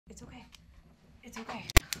It's okay. It's okay.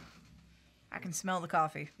 I can smell the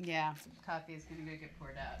coffee. Yeah, coffee is gonna go get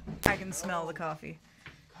poured out. I can smell the coffee.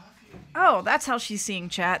 Oh, that's how she's seeing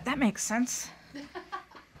chat. That makes sense.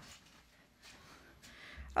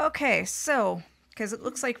 Okay, so, because it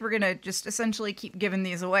looks like we're going to just essentially keep giving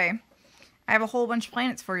these away. I have a whole bunch of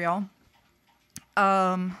planets for y'all.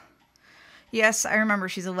 Yes, I remember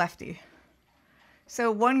she's a lefty.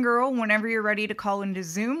 So, one girl, whenever you're ready to call into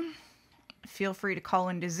Zoom, feel free to call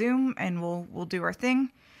into Zoom and we'll do our thing.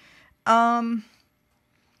 But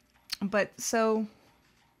so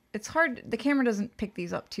it's hard, the camera doesn't pick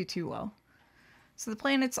these up too well. So the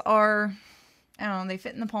planets are, I don't know, they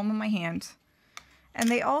fit in the palm of my hand. And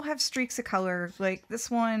they all have streaks of color. Like this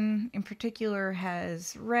one in particular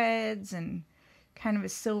has reds and kind of a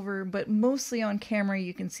silver, but mostly on camera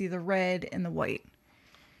you can see the red and the white.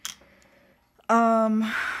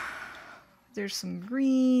 There's some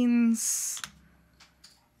greens.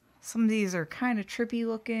 Some of these are kind of trippy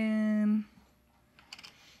looking.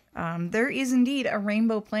 There is indeed a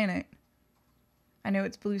rainbow planet. I know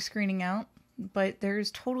it's blue screening out, but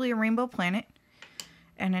there's totally a rainbow planet.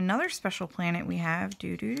 And another special planet we have.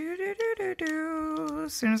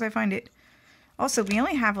 As soon as I find it. Also, we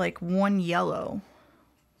only have like one yellow.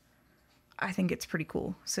 I think it's pretty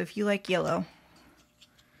cool. So if you like yellow.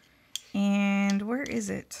 And where is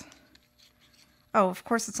it? Oh, of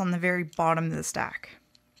course it's on the very bottom of the stack.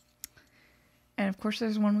 And of course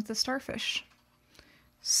there's one with the starfish.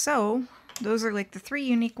 So those are like the three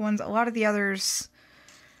unique ones. A lot of the others,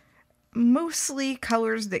 mostly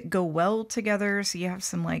colors that go well together. So you have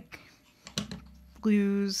some like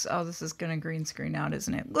blues. Oh, this is going to green screen out,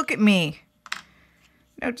 isn't it? Look at me.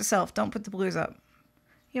 Note to self, don't put the blues up.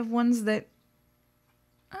 You have ones that,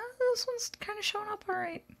 this one's kind of showing up all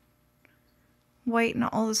right. White and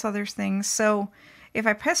all this other things. So if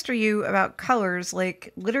I pester you about colors,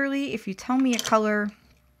 like literally if you tell me a color,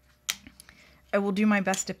 I will do my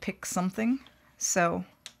best to pick something. So,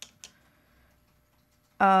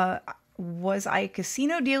 was I a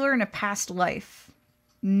casino dealer in a past life?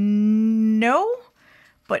 No,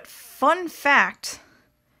 but fun fact,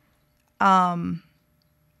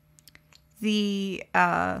 the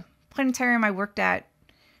planetarium I worked at,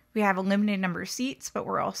 we have a limited number of seats, but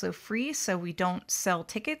we're also free, so we don't sell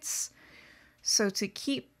tickets. So to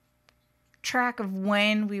keep track of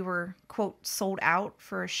when we were, quote, sold out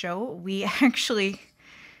for a show, we actually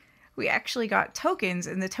got tokens,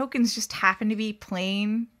 and the tokens just happened to be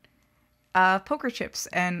plain poker chips,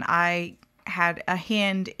 and I had a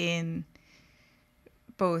hand in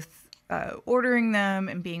both ordering them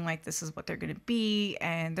and being like, this is what they're going to be,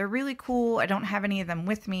 and they're really cool. I don't have any of them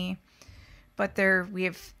with me, but we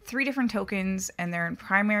have 3 different tokens, and they're in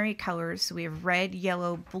primary colors. So we have red,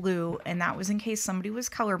 yellow, blue, and that was in case somebody was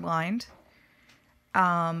colorblind.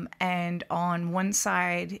 And on one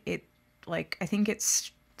side, I think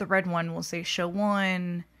it's the red one will say show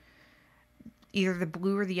 1. Either the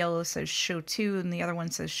blue or the yellow says show 2, and the other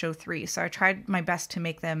one says show 3. So I tried my best to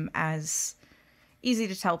make them as easy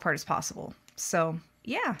to tell apart as possible. So,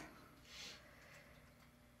 yeah.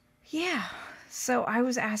 Yeah. So I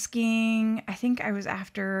was asking, I think I was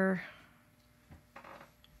after,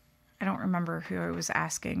 I don't remember who I was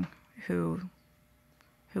asking, who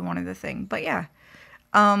wanted the thing, but yeah.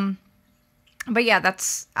 But yeah,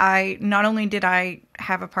 not only did I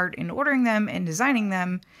have a part in ordering them and designing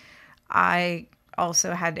them, I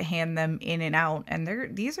also had to hand them in and out,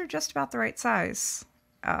 and these are just about the right size,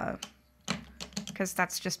 because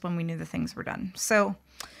that's just when we knew the things were done. So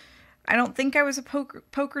I don't think I was a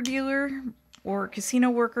poker dealer or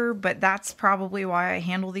casino worker, but that's probably why I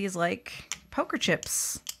handle these like poker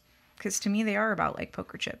chips, because to me they are about like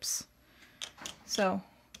poker chips. So,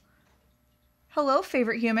 hello,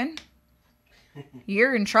 favorite human.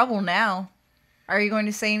 You're in trouble now. Are you going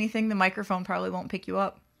to say anything? The microphone probably won't pick you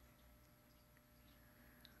up.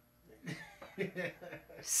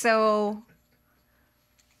 So,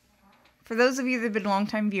 for those of you that have been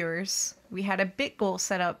longtime viewers, we had a bit goal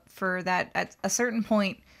set up for that at a certain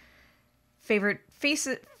point. There would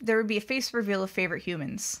be a face reveal of favorite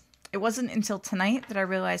humans. It wasn't until tonight that I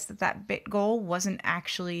realized that bit goal wasn't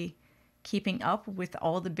actually keeping up with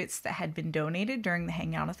all the bits that had been donated during the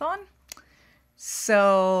Hangout-a-thon.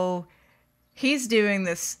 So he's doing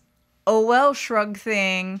this oh well shrug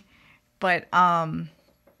thing, but I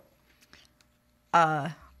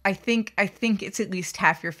think it's at least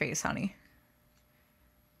half your face, honey.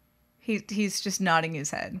 He's just nodding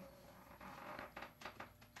his head.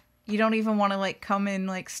 You don't even want to like come and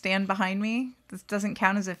like stand behind me? This doesn't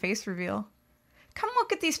count as a face reveal. Come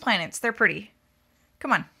look at these planets. They're pretty.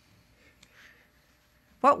 Come on.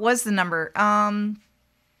 What was the number?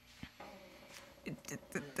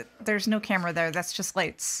 There's no camera there. That's just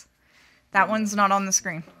lights. That one's not on the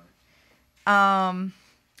screen.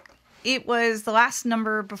 It was the last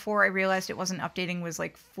number before I realized it wasn't updating was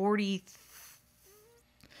like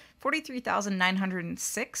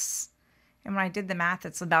 43,906. And when I did the math,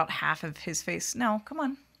 it's about half of his face. No, come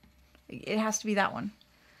on. It has to be that one.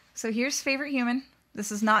 So here's favorite human.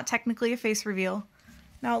 This is not technically a face reveal.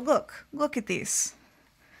 Now look at these.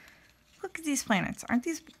 Look at these planets. Aren't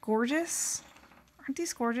these gorgeous? Aren't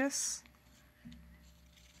these gorgeous?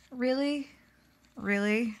 Really?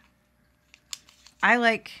 Really?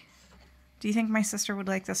 Do you think my sister would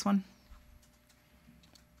like this one?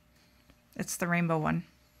 It's the rainbow one.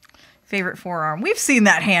 Favorite forearm. We've seen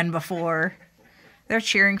that hand before. They're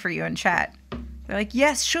cheering for you in chat. They're like,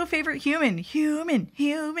 yes, show favorite human. Human.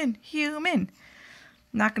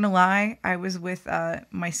 Not gonna lie, I was with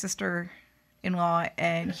my sister-in-law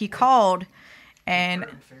and he called and...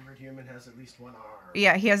 Favorite human has at least one arm.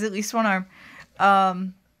 Yeah, he has at least one arm.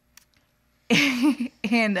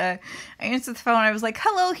 And I answered the phone. I was like,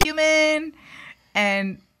 hello, human.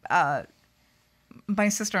 And my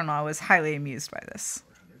sister-in-law was highly amused by this.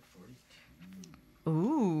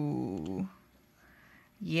 Ooh.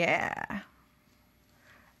 Yeah.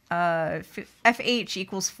 FH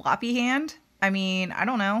equals floppy hand. I mean, I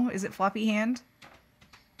don't know. Is it floppy hand?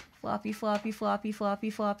 Floppy.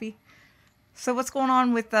 So what's going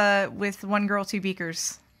on with 1Girl2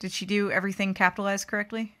 Beakers? Did she do everything capitalized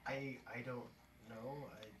correctly? I don't know.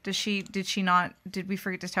 Did she not? Did we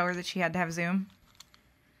forget to tell her that she had to have Zoom?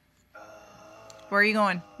 Where are you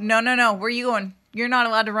going? No. Where are you going? You're not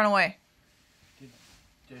allowed to run away.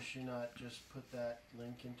 Does she not just put that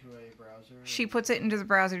link into a browser? She puts it into the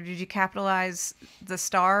browser. Did you capitalize the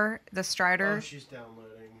strider? Oh, she's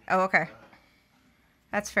downloading. Oh, okay.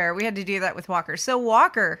 That's fair. We had to do that with Walker. So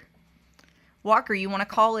Walker, you want to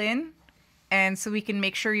call in? And so we can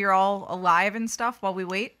make sure you're all alive and stuff while we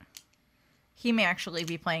wait? He may actually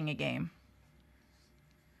be playing a game.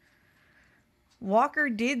 Walker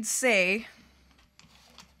did say...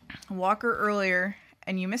 Walker earlier,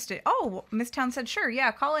 and you missed it. Oh, Miss Town said, sure,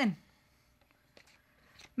 yeah, call in.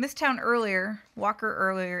 Miss Town Walker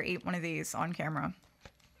earlier ate one of these on camera.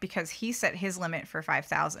 Because he set his limit for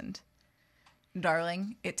 5,000.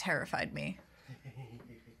 Darling, it terrified me.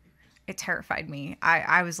 It terrified me.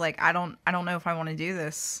 I was like, I don't know if I want to do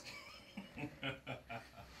this.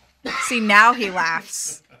 See, now he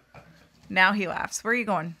laughs. Now he laughs. Where are you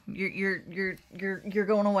going? You're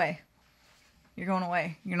going away. You're going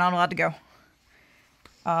away. You're not allowed to go.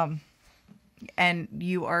 And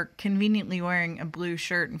you are conveniently wearing a blue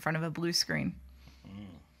shirt in front of a blue screen.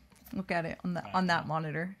 Look at it on that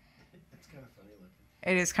monitor. It's kind of funny looking.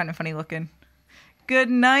 It is kind of funny looking. Good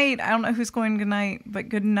night. I don't know who's going good night, but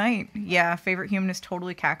good night. Yeah, favorite human is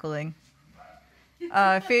totally cackling.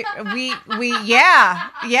 Yeah,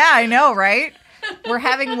 I know, right? We're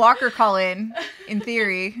having Walker call in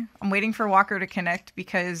theory. I'm waiting for Walker to connect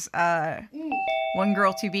because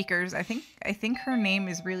 1Girl2 Beakers. I think her name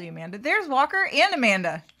is really Amanda. There's Walker and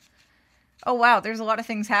Amanda. Oh wow, there's a lot of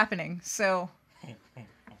things happening. So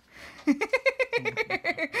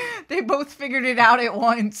they both figured it out at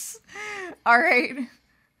once. All right.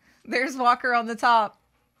 There's Walker on the top.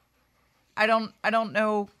 I don't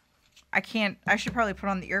know. I should probably put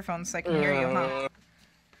on the earphones so I can hear you, huh?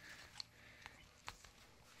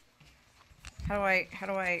 How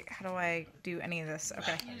do I do any of this?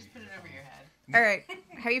 Okay. You just put it over your head. All right.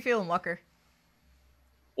 How you feeling, Walker?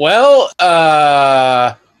 Well,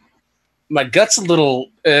 my gut's a little,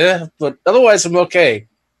 but otherwise I'm okay.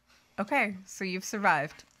 Okay, so you've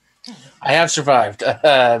survived. I have survived,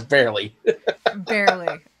 barely.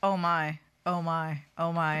 Barely. Oh my.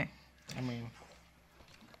 I mean,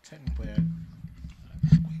 technically, I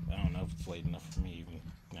don't know if it's late enough for me even.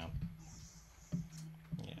 No.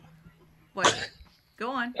 Yeah. What? Go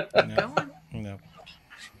on. No. Go on. No.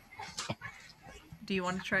 Do you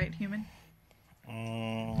want to try it, human?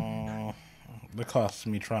 The cost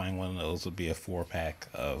of me trying one of those would be a 4-pack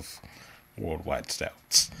of worldwide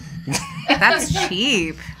stouts. That's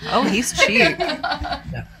cheap. Oh, he's cheap.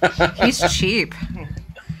 He's cheap.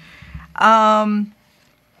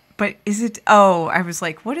 But is it? Oh, I was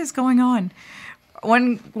like, what is going on?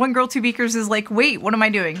 1Girl2 Beakers is like, wait, what am I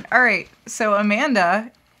doing? All right, so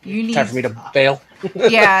Amanda, you need Time for me to bail.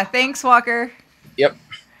 Yeah, thanks, Walker. Yep.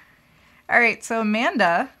 All right, so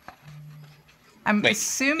Amanda, I'm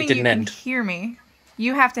assuming you can hear me.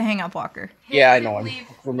 You have to hang up, Walker. Yeah, I know. I'm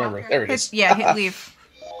remembering. There it is. Hit leave.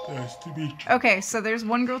 Nice to meet you. Okay, so there's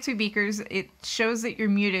 1Girl2 Beakers. It shows that you're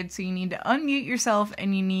muted, so you need to unmute yourself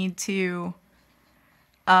and you need to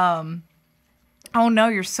Oh no,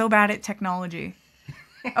 you're so bad at technology.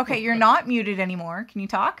 Okay, you're not muted anymore. Can you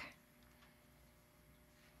talk?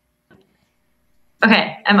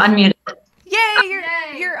 Okay, I'm unmuted. Yay,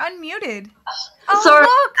 Yay. you're unmuted. Sorry.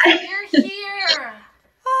 Oh, look. You're here.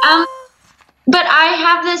 But I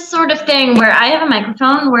have this sort of thing where I have a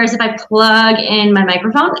microphone, whereas if I plug in my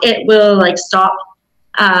microphone, it will like stop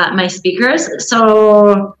my speakers.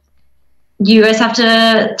 So you guys have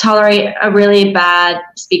to tolerate a really bad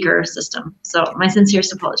speaker system. So my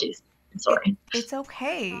sincerest apologies. Sorry. It's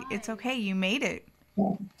okay. It's okay. You made it.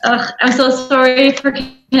 Ugh, I'm so sorry for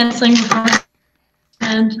canceling beforehand.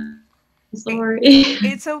 I'm sorry.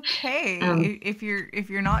 It's okay. If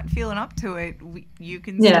you're not feeling up to it, you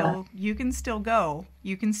can still go.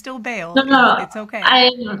 You can still bail. No. It's okay.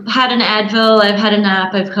 I've had an Advil. I've had a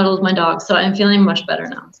nap. I've cuddled my dog, so I'm feeling much better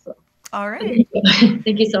now. So. All right.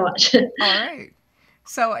 Thank you so much. All right.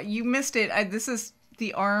 So you missed it. This is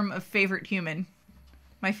the arm of favorite human,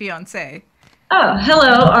 my fiance. Oh,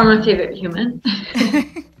 hello, arm of favorite human.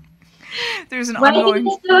 There's an Why ongoing.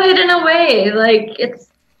 is he so hidden away? Like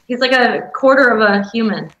he's like a quarter of a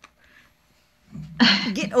human.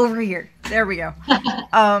 Get over here. There we go.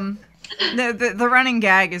 The running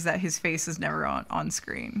gag is that his face is never on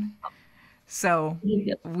screen. So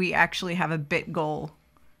we actually have a bit goal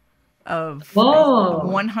of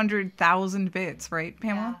 100,000 bits, right,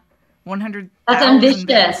 Pamela? 100,000. That's ambitious.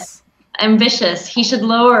 Bits. Ambitious. He should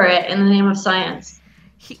lower it in the name of science.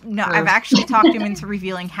 No, I've actually talked him into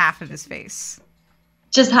revealing half of his face.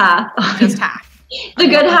 Just half. Just half. The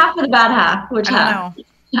good half or the bad half? Which half?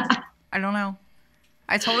 I don't know.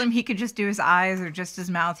 I told him he could just do his eyes or just his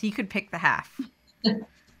mouth. He could pick the half.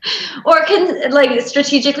 Or can like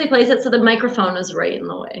strategically place it so the microphone is right in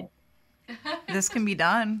the way. This can be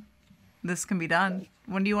done. This can be done.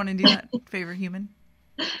 When do you want to do that, favorite human?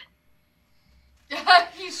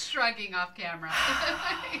 He's shrugging off camera.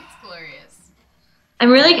 It's glorious.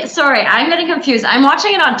 I'm really sorry. I'm getting confused. I'm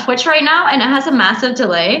watching it on Twitch right now, and it has a massive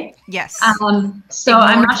delay. Yes. So Ignore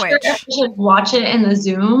I'm not Twitch. sure if I should watch it in the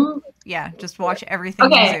Zoom. Yeah, just watch everything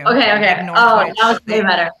Okay. in Zoom. Okay. Ignore Oh, Twitch. that was way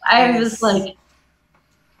better. I was Yes. like,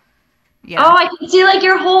 Yeah. oh, I can see like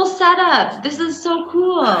your whole setup. This is so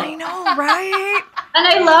cool. I know, right? And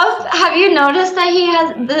I love, have you noticed that he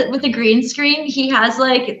has, with the green screen, he has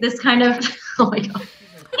like this kind of, oh my God.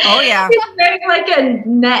 Oh, yeah. He's wearing like a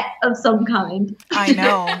net of some kind. I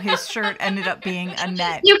know. His shirt ended up being a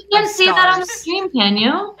net. You can't of see that on the stars. stream, can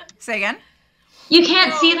you? Say again? You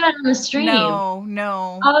can't see that on the stream.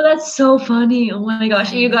 No. Oh, that's so funny. Oh my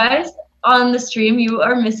gosh. You guys on the stream, you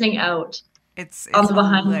are missing out It's on the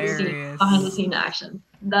hilarious. behind the scene action.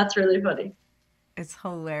 That's really funny. It's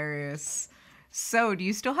hilarious. So, do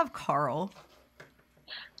you still have Carl?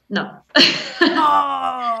 No.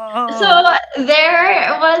 Oh. So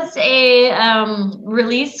there was a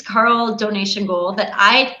release Carl donation goal that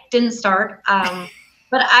I didn't start,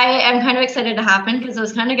 but I am kind of excited to happen because it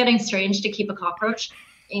was kind of getting strange to keep a cockroach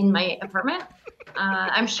in my apartment.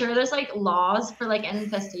 I'm sure there's like laws for like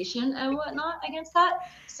infestation and whatnot against that.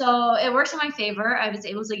 So it works in my favor. I was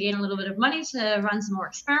able to gain a little bit of money to run some more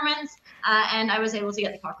experiments, and I was able to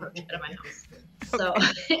get the cockroach out of my house. So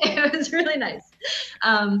it was really nice.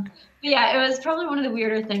 But yeah, it was probably one of the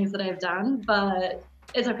weirder things that I've done, but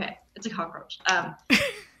it's okay. It's a cockroach.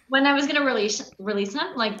 When I was gonna release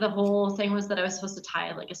him, like the whole thing was that I was supposed to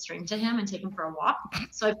tie like a string to him and take him for a walk.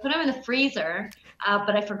 So I put him in the freezer,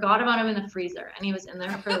 but I forgot about him in the freezer, and he was in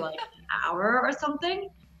there for like an hour or something.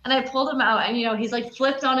 And I pulled him out, and he's like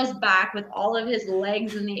flipped on his back with all of his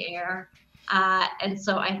legs in the air. And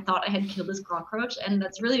so I thought I had killed this cockroach, and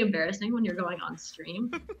that's really embarrassing when you're going on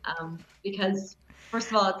stream, because first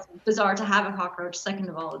of all, it's bizarre to have a cockroach. Second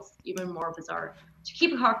of all, it's even more bizarre to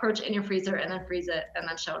keep a cockroach in your freezer and then freeze it and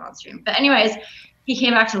then show it on stream. But anyways, he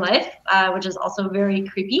came back to life, which is also very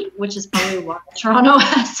creepy, which is probably why Toronto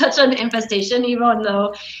has such an infestation, even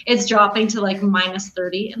though it's dropping to like minus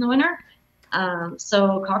 30 in the winter.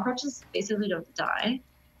 So cockroaches basically don't die.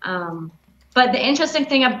 But the interesting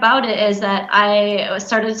thing about it is that I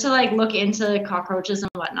started to like look into cockroaches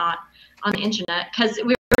and whatnot on the internet because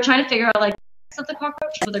we were trying to figure out like of the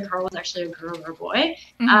cockroach, whether Carl was actually a girl or a boy.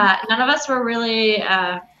 Mm-hmm. None of us were really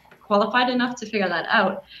qualified enough to figure that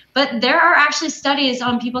out. But there are actually studies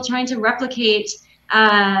on people trying to replicate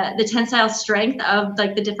the tensile strength of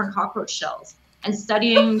like the different cockroach shells and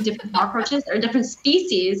studying different cockroaches or different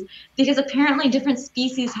species, because apparently different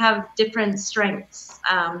species have different strengths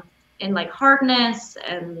in like hardness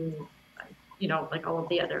and like all of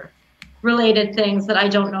the other related things that I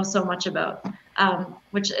don't know so much about,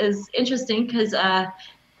 which is interesting because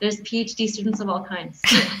there's PhD students of all kinds.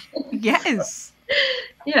 Yes.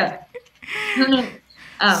 Yeah.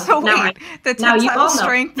 So now wait, the now you tensile all know.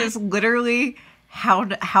 strength is literally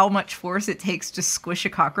how much force it takes to squish a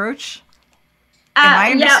cockroach? Am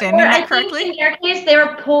I understanding or that I correctly? think in your case, they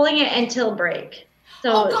were pulling it until break.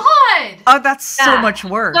 So, Oh God! Oh, that's so Yeah. much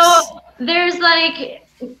worse. So there's like,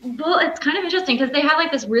 well, it's kind of interesting because they have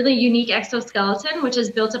like this really unique exoskeleton, which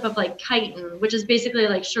is built up of like chitin, which is basically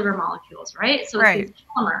like sugar molecules, right? So Right. it's these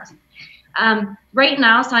polymers. Right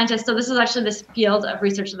now, scientists, so this is actually this field of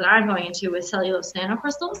research that I'm going into with cellulose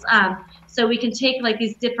nanocrystals. So we can take like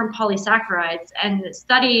these different polysaccharides and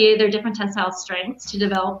study their different tensile strengths to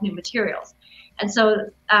develop new materials. And so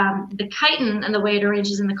the chitin and the way it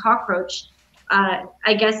arranges in the cockroach,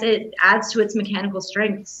 I guess it adds to its mechanical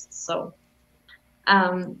strengths. So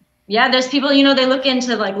yeah, there's people, you know, they look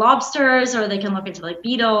into like lobsters, or they can look into like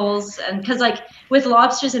beetles, and because like with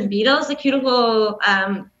lobsters and beetles, the cuticle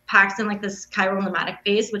packs in like this chiral pneumatic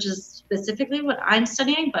phase, which is specifically what I'm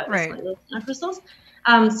studying, but with Right. cellulose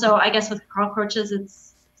nanocrystals. So I guess with cockroaches,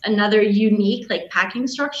 it's another unique like packing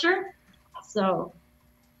structure. So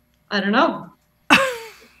I don't know.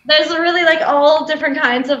 There's really like all different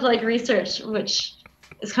kinds of like research, which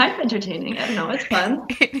is kind of entertaining. I don't know, it's fun.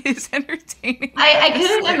 It is entertaining. I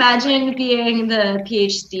couldn't honestly. imagine being the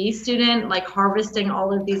PhD student, like harvesting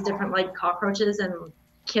all of these different like cockroaches and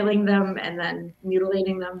killing them and then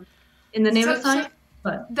mutilating them in the name of science.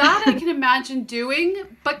 But That I can imagine doing,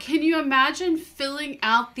 but can you imagine filling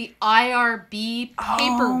out the IRB Oh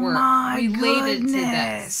paperwork my related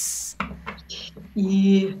goodness. to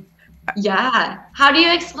this? yeah. How do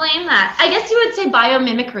you explain that? I guess you would say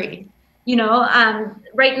biomimicry. You know,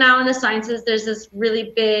 right now in the sciences, there's this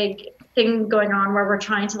really big thing going on where we're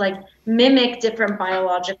trying to like mimic different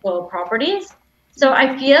biological properties. So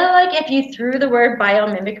I feel like if you threw the word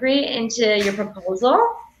biomimicry into your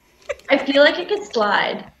proposal, I feel like it could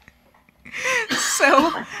slide.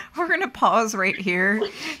 So we're going to pause right here,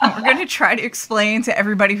 and we're going to try to explain to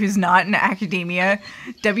everybody who's not in academia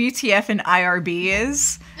WTF and IRB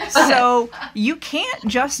is. So you can't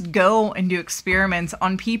just go and do experiments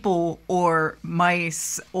on people or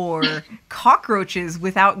mice or cockroaches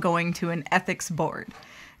without going to an ethics board.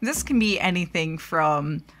 This can be anything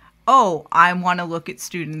from, oh, I want to look at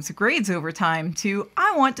students' grades over time, to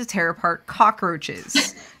I want to tear apart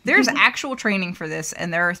cockroaches. There's actual training for this,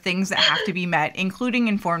 and there are things that have to be met, including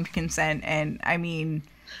informed consent. And I mean,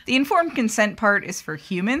 the informed consent part is for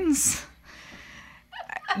humans.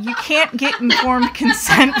 You can't get informed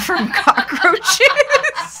consent from cockroaches.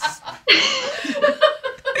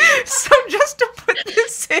 So just to put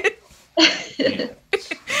this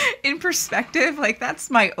in perspective, like that's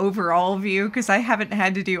my overall view, because I haven't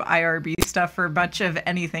had to do IRB stuff for much of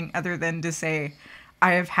anything other than to say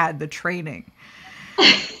I have had the training.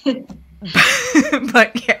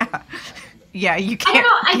 But yeah, you can't. I don't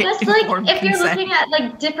know. I get guess like informed if you're consent. looking at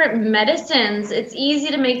like different medicines, it's easy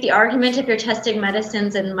to make the argument if you're testing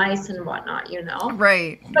medicines in mice and whatnot, you know.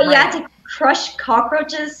 Right. But right. yeah, to crush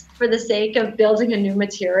cockroaches for the sake of building a new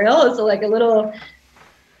material is like a little.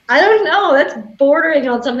 I don't know. That's bordering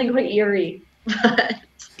on something quite eerie.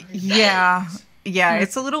 Yeah,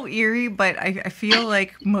 it's a little eerie, but I feel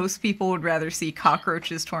like most people would rather see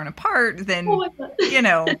cockroaches torn apart than, Oh my God. you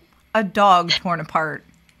know, a dog torn apart.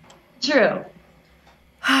 True.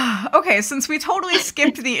 Okay, since we totally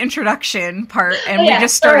skipped the introduction part and Yeah, we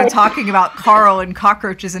just started sorry. talking about Carl and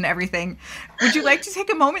cockroaches and everything, would you like to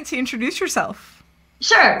take a moment to introduce yourself?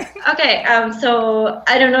 Sure. Okay. So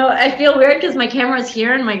I don't know. I feel weird because my camera is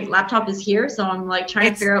here and my laptop is here, so I'm like trying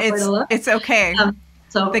to figure out where to look. It's okay.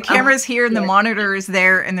 So The camera's here and the yeah. monitor is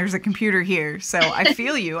there and there's a computer here. So I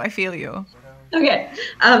feel you. I feel you. Okay.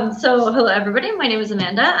 So hello everybody. My name is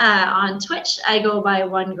Amanda. On Twitch, I go by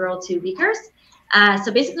 1Girl2 Beakers.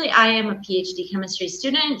 So basically, I am a PhD chemistry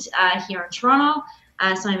student here in Toronto.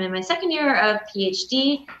 So I'm in my second year of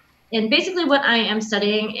PhD. And basically what I am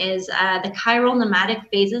studying is the chiral pneumatic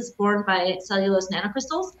phases formed by cellulose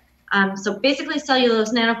nanocrystals. So basically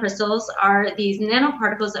cellulose nanocrystals are these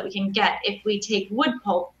nanoparticles that we can get if we take wood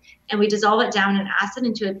pulp and we dissolve it down in acid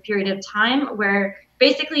into a period of time where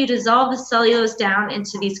basically you dissolve the cellulose down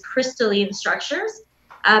into these crystalline structures.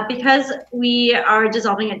 Because we are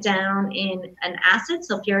dissolving it down in an acid,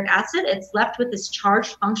 sulfuric acid, it's left with this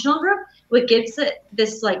charged functional group, which gives it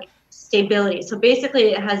this like stability. So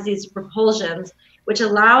basically it has these repulsions, which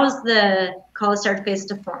allows the cholesteric phase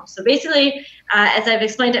to form. So basically, as I've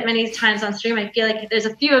explained it many times on stream, I feel like there's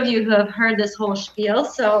a few of you who have heard this whole spiel,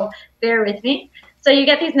 so bear with me. So you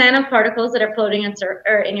get these nanoparticles that are floating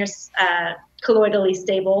in your colloidally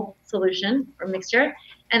stable solution or mixture,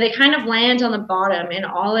 and they kind of land on the bottom and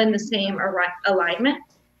all in the same alignment.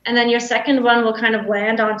 and then your second one will kind of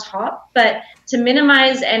land on top. But to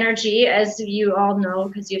minimize energy, as you all know,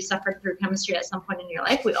 because you've suffered through chemistry at some point in your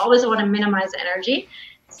life, we always want to minimize energy.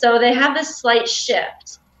 So they have this slight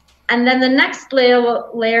shift. And then the next layer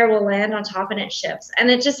will land on top and it shifts. And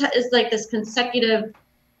it just is like this consecutive,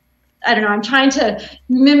 I don't know, I'm trying to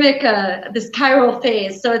mimic this chiral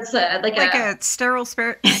phase. So it's like a spiral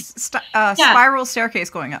staircase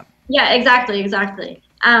going up. Yeah, exactly.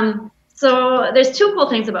 So there's two cool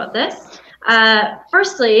things about this.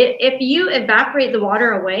 Firstly, if you evaporate the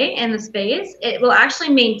water away in this phase, it will actually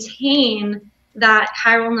maintain that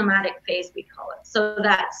chiral pneumatic phase, we call it. So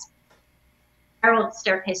that's spiral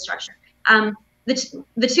staircase structure.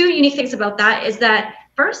 The two unique things about that is that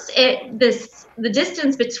first, the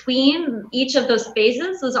distance between each of those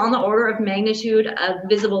phases is on the order of magnitude of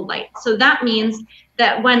visible light. So that means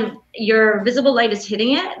that when your visible light is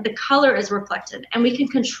hitting it, the color is reflected, and we can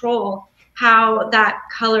control how that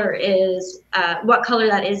color is, what color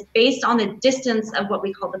that is, based on the distance of what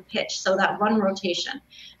we call the pitch, so that one rotation.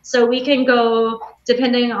 So we can go,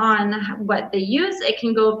 depending on what they use, it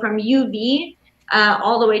can go from UV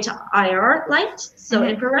all the way to IR light, so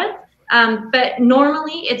infrared. But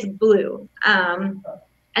normally it's blue.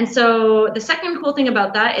 And so the second cool thing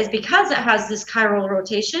about that is because it has this chiral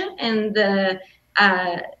rotation in the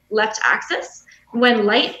left axis, when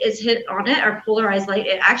light is hit on it, or polarized light,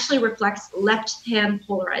 it actually reflects left-hand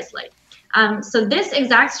polarized light. So this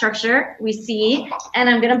exact structure we see, and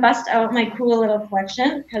I'm going to bust out my cool little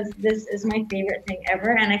collection because this is my favorite thing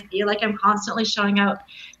ever, and I feel like I'm constantly showing out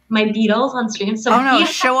my beetles on stream. So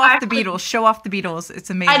show off the beetles. Show off the beetles. It's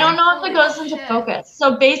amazing. I don't know if it goes into focus.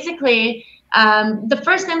 So basically, the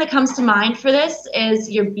first thing that comes to mind for this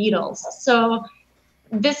is your beetles. So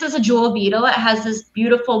this is a jewel beetle. It has this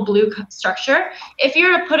beautiful blue structure. If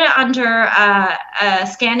you were to put it under a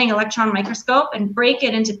scanning electron microscope and break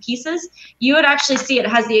it into pieces, you would actually see it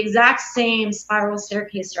has the exact same spiral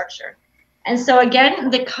staircase structure. And so again,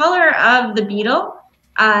 the color of the beetle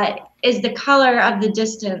is the color of the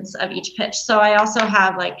distance of each pitch. So I also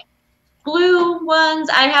have like blue ones.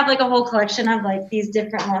 I have like a whole collection of like these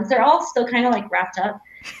different ones. They're all still kind of like wrapped up.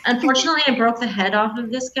 Unfortunately, I broke the head off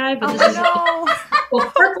of this guy, but this is like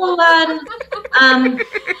a purple one.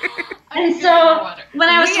 And so when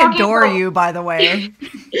I was talking, we adore you, by the way.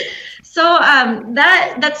 So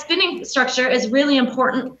that spinning structure is really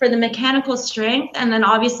important for the mechanical strength, and then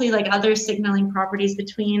obviously like other signaling properties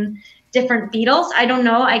between different beetles. I don't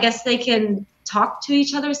know. I guess they can talk to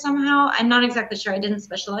each other somehow. I'm not exactly sure. I didn't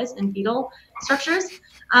specialize in beetle structures.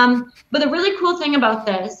 But the really cool thing about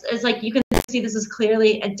this is like you can see this is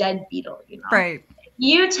clearly a dead beetle, you know? Right.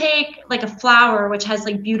 You take like a flower which has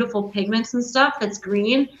like beautiful pigments and stuff that's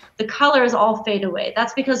green, the colors all fade away.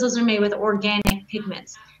 That's because those are made with organic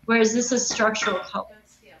pigments, whereas this is structural color.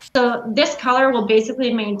 So this color will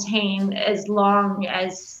basically maintain as long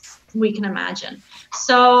as we can imagine.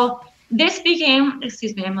 So this became,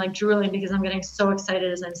 excuse me, I'm like drooling because I'm getting so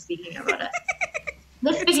excited as I'm speaking about it.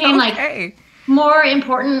 This became like more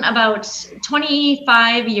important about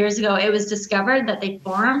 25 years ago. It was discovered that they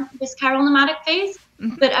form this chiral pneumatic phase.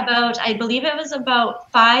 But I believe it was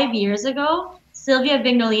about 5 years ago, Silvia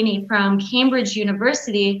Vignolini from Cambridge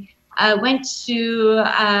University went to,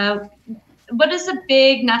 what is a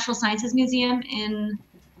big natural sciences museum in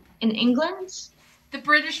England? The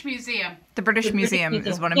British Museum. The British Museum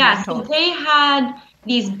is what I'm being told. So they had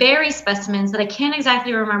these berry specimens that I can't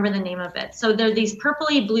exactly remember the name of it. So they're these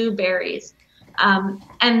purpley blue berries.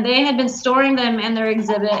 And they had been storing them in their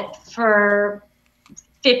exhibit for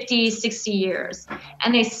 50, 60 years.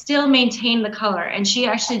 And they still maintain the color. And she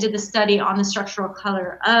actually did the study on the structural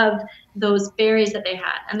color of those berries that they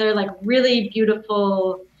had. And they're like really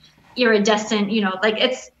beautiful, iridescent, you know, like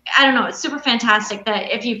it's, I don't know, it's super fantastic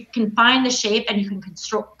that if you can find the shape and you can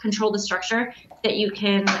control the structure, that you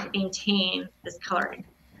can maintain this coloring.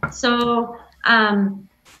 So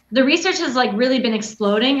the research has like really been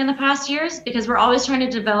exploding in the past years because we're always trying to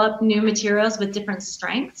develop new materials with different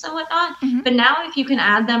strengths and whatnot. But now if you can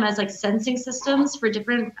add them as like sensing systems for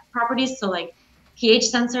different properties, so like pH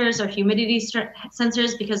sensors or humidity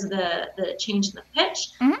sensors because of the change in the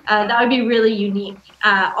pitch, that would be really unique.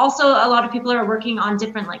 Also, a lot of people are working on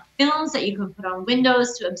different like films that you can put on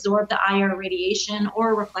windows to absorb the IR radiation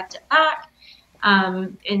or reflect it back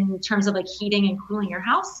in terms of like heating and cooling your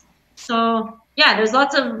house. So yeah, there's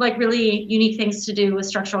lots of like really unique things to do with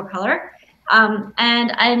structural color.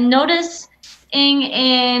 And I noticed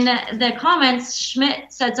in the comments,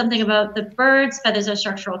 Schmidt said something about the birds' feathers are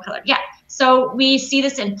structural color. Yeah, so we see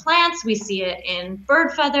this in plants, we see it in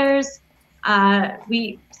bird feathers.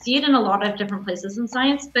 We see it in a lot of different places in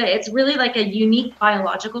science, but it's really like a unique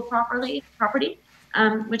biological property,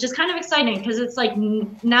 which is kind of exciting because it's like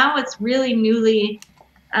now it's really newly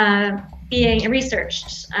being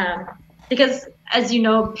researched. Because as you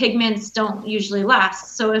know, pigments don't usually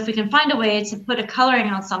last. So if we can find a way to put a coloring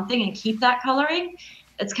on something and keep that coloring,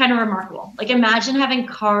 it's kind of remarkable. Like imagine having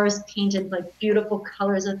cars painted like beautiful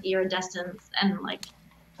colors of iridescence and like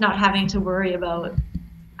not having to worry about,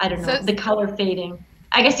 I don't know, the color fading.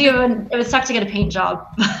 I guess it would suck to get a paint job.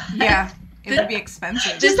 Yeah, it would be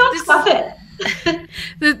expensive. Just don't stuff it.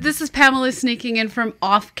 This is Pamela sneaking in from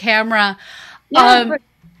off camera. Yeah,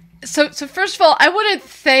 So first of all, I want to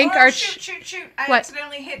thank our... Shoot. I What?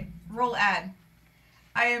 accidentally hit roll ad.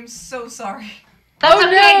 I am so sorry. That's Oh,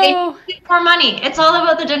 okay. no. They need more money. It's all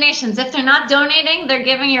about the donations. If they're not donating, they're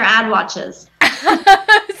giving your ad watches.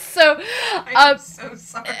 So, I'm so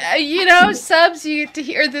sorry. you know, subs, you get to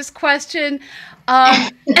hear this question,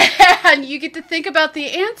 and you get to think about the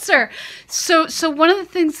answer. So one of the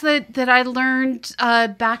things that I learned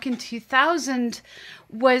back in 2000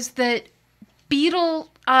 was that beetle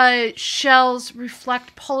shells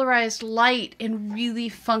reflect polarized light in really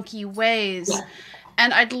funky ways. Yeah.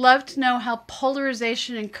 And I'd love to know how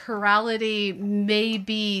polarization and chirality may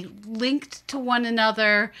be linked to one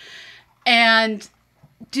another. And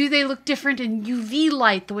do they look different in UV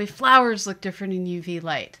light, the way flowers look different in UV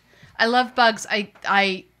light? I love bugs.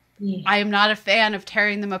 I am not a fan of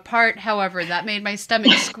tearing them apart. However, that made my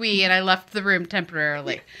stomach squee and I left the room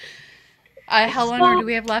temporarily. How long do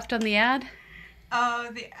we have left on the ad?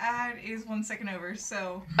 The ad is 1 second over,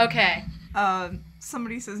 so... Okay.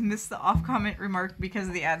 Somebody says, missed the off comment remark because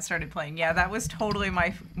the ad started playing. Yeah, that was totally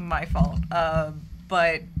my fault.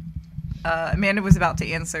 But Amanda was about to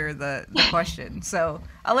answer the question, so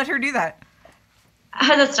I'll let her do that.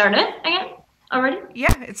 Has it started again already?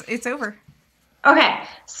 Yeah, it's over. Okay,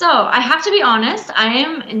 so I have to be honest, I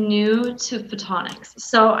am new to photonics,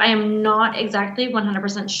 so I am not exactly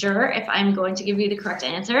 100% sure if I'm going to give you the correct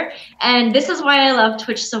answer. And this is why I love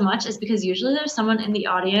Twitch so much, is because usually there's someone in the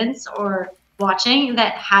audience or watching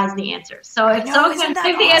that has the answer. So if someone can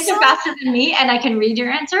give the answer faster than me and I can read your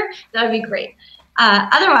answer, that would be great.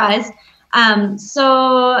 Otherwise,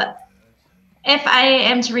 so if I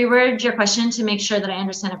am to reword your question to make sure that I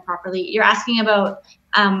understand it properly, you're asking about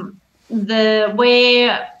the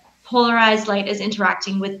way polarized light is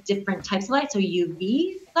interacting with different types of light, so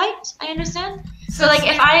UV light, I understand. So like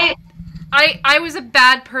if I was a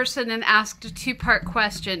bad person and asked a two-part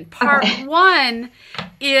question. Part one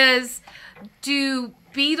is, do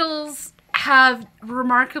beetles have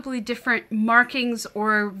remarkably different markings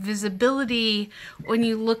or visibility when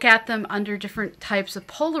you look at them under different types of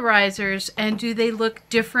polarizers, and do they look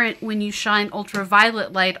different when you shine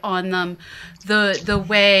ultraviolet light on them, the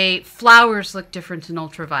way flowers look different in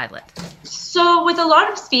ultraviolet? So with a lot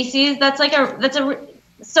of species,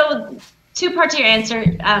 so two parts to your answer,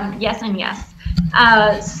 yes and yes.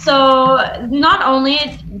 So not only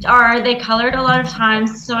are they colored a lot of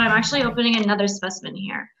times, so I'm actually opening another specimen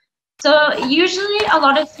here. So usually a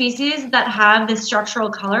lot of species that have this structural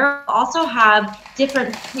color also have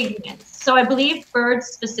different pigments. So I believe birds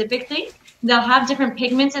specifically, they'll have different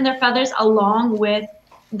pigments in their feathers along with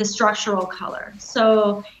the structural color.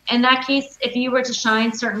 So in that case, if you were to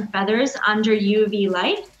shine certain feathers under UV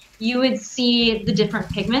light, you would see the different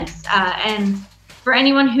pigments. And for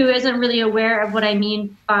anyone who isn't really aware of what I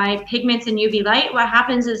mean by pigments in UV light, what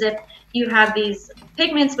happens is if you have these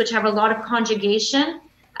pigments which have a lot of conjugation,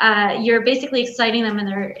 you're basically exciting them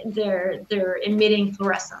and they're emitting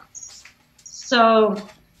fluorescence. So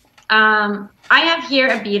I have here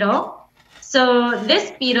a beetle. So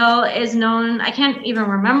this beetle is known, I can't even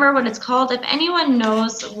remember what it's called. If anyone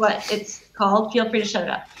knows what it's called, feel free to shout it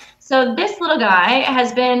up. So this little guy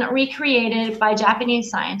has been recreated by Japanese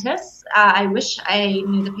scientists. I wish I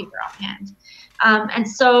knew the paper offhand. And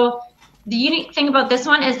so the unique thing about this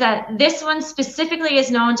one is that this one specifically is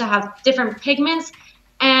known to have different pigments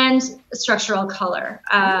and structural color.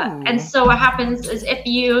 And so what happens is if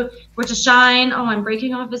you were to shine, oh, I'm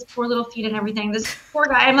breaking off his poor little feet and everything. This poor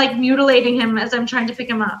guy, I'm like mutilating him as I'm trying to pick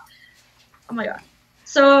him up. Oh my God.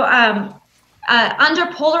 So under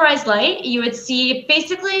polarized light, you would see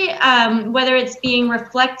basically whether it's being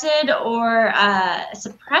reflected or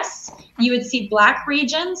suppressed, you would see black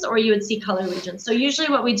regions or you would see color regions. So usually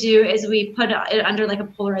what we do is we put it under like a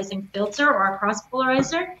polarizing filter or a cross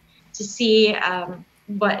polarizer to see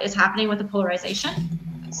what is happening with the polarization.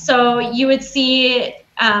 So you would see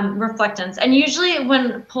reflectance. And usually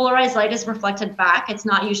when polarized light is reflected back, it's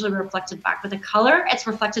not usually reflected back with a color, it's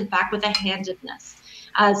reflected back with a handedness.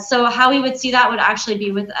 So how we would see that would actually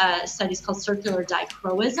be with studies called circular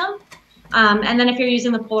dichroism. And then if you're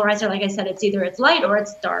using the polarizer, like I said, it's either it's light or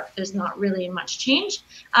it's dark. There's not really much change.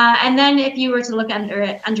 And then if you were to look under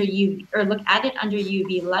it under UV or look at it under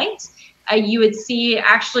UV light, you would see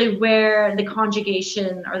actually where the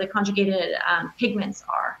conjugation or the conjugated pigments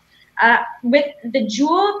are. With the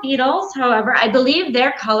jewel beetles, however, I believe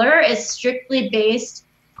their color is strictly based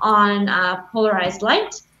on polarized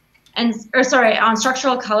light, on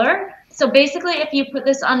structural color. So basically, if you put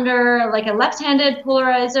this under like a left-handed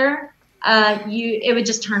polarizer, it would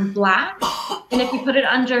just turn black. And if you put it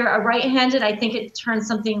under a right-handed, I think it turns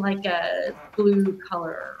something like a blue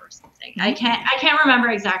color or something. I can't remember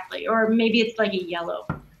exactly, or maybe it's like a yellow.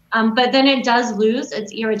 But then it does lose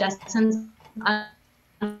its iridescence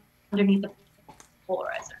underneath the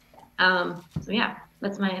polarizer. So yeah,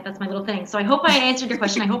 that's my little thing. So I hope I answered your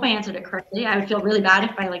question. I hope I answered it correctly. I would feel really bad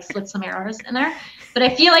if I like slipped some errors in there. But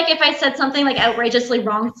I feel like if I said something like outrageously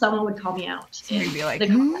wrong, someone would call me out. You'd be like,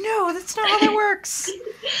 no, that's not how that works.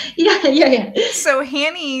 Yeah. So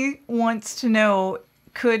Hanny wants to know,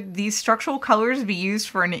 could these structural colors be used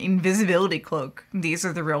for an invisibility cloak? These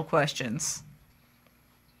are the real questions.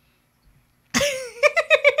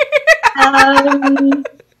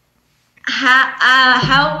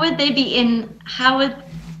 How would they be in? How would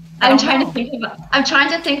I'm trying to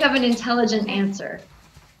think of an intelligent answer.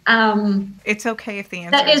 It's okay if the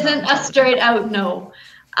answer that isn't a straight out no.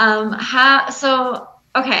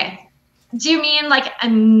 Okay. Do you mean like a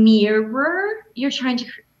mirror? You're trying to.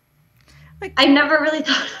 Like, I never really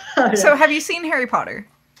thought about it. So have you seen Harry Potter?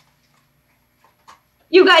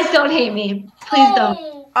 You guys don't hate me. Please don't.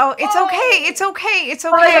 Oh, it's okay. It's okay. It's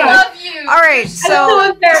okay. I love you. All right. I'm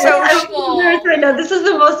so embarrassed right now. This is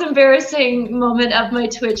the most embarrassing moment of my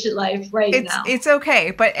Twitch life now. It's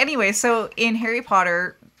okay. But anyway, so in Harry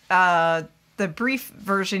Potter, the brief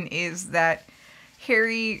version is that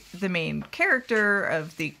Harry, the main character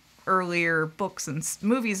of the earlier books and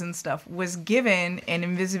movies and stuff, was given an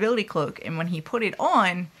invisibility cloak, and when he put it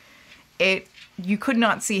on, you could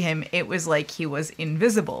not see him. It was like he was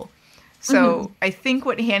invisible. So I think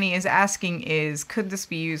what Hanny is asking is, could this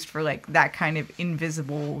be used for like that kind of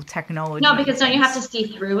invisible technology? No, because don't you have to see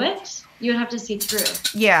through it? You would have to see through.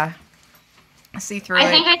 Yeah. See through I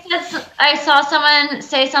think I saw someone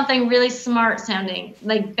say something really smart sounding,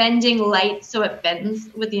 like bending light so it bends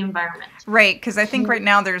with the environment. Right, because I think right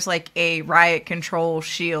now there's like a riot control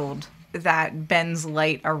shield that bends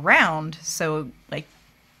light around, so like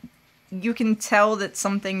you can tell that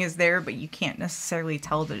something is there, but you can't necessarily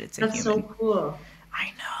tell that it's a human. That's so cool.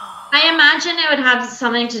 I know. I imagine it would have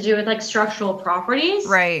something to do with like structural properties.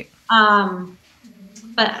 Right.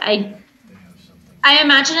 But I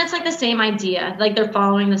imagine it's like the same idea. Like they're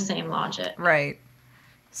following the same logic. Right.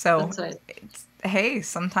 So, hey,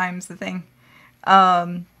 sometimes the thing.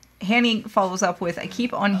 Hanny follows up with, I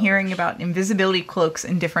keep on hearing about invisibility cloaks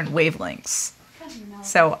in different wavelengths.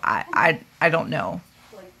 So I don't know.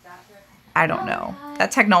 I don't know.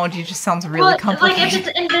 That technology just sounds really complicated. Like if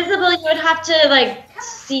it's invisible, you would have to like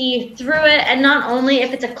see through it, and not only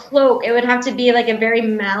if it's a cloak, it would have to be like a very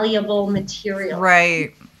malleable material.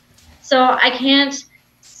 Right. So I can't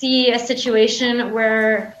see a situation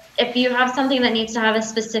where if you have something that needs to have a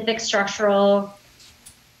specific structural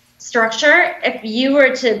structure, if you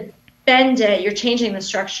were to bend it, you're changing the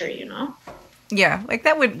structure, you know? Yeah, like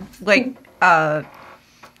that would like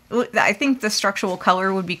I think the structural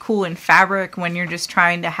color would be cool in fabric when you're just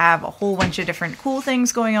trying to have a whole bunch of different cool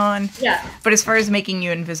things going on. Yeah. But as far as making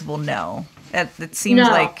you invisible, no. That seems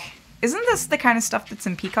like... Isn't this the kind of stuff that's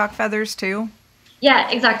in peacock feathers, too?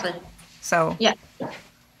 Yeah, exactly. So... Yeah.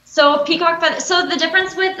 So peacock feathers... So the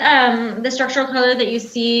difference with the structural color that you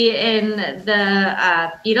see in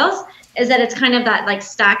the beetles is that it's kind of that, like,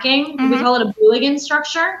 stacking. Mm-hmm. We call it a Booligan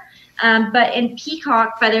structure. But in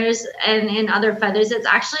peacock feathers and in other feathers, it's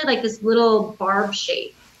actually like this little barb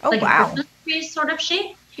shape. Oh, like wow. a Christmas tree sort of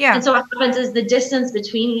shape. Yeah. And so what happens is the distance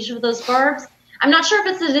between each of those barbs, I'm not sure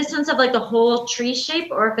if it's the distance of like the whole tree shape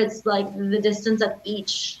or if it's like the distance of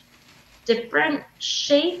each different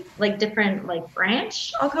shape, like different like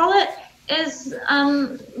branch, I'll call it, is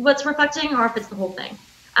what's reflecting, or if it's the whole thing.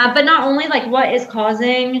 But not only like what is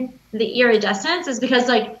causing the iridescence is because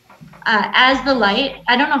like as the light,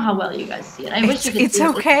 I don't know how well you guys see it. I wish you could see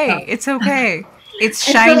it. It's okay. It's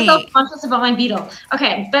shiny. I'm so self-conscious about my beetle.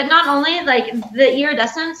 Okay, but not only like the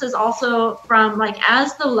iridescence is also from like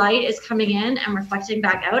as the light is coming in and reflecting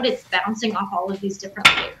back out, it's bouncing off all of these different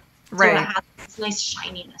layers. Right. So it has this nice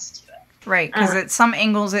shininess to it. Right, because at some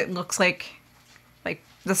angles it looks like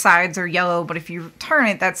the sides are yellow, but if you turn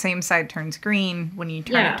it, that same side turns green when you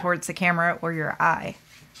turn it towards the camera or your eye.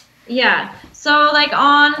 Yeah. So like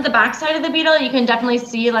on the backside of the beetle, you can definitely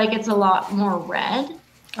see like it's a lot more red.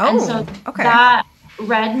 And so okay. that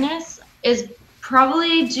redness is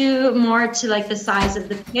probably due more to like the size of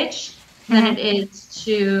the pitch than it is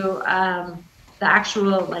to the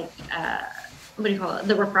actual like what do you call it?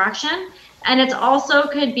 The refraction. And it's also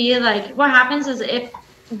could be like what happens is if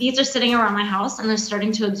these are sitting around my house and they're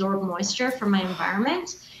starting to absorb moisture from my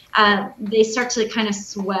environment, they start to kind of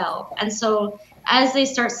swell. And so as they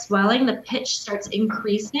start swelling, the pitch starts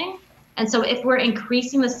increasing. And so if we're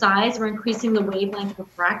increasing the size, we're increasing the wavelength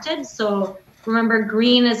refracted. So remember,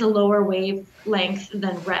 green is a lower wavelength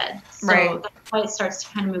than red. So Right. that's why it starts to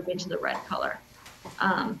kind of move into the red color.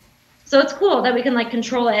 So it's cool that we can like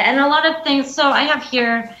control it. And a lot of things, so I have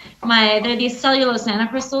here they're these cellulose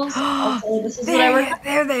nanocrystals. Also, this is what I work with.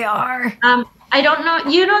 There they are. I don't know,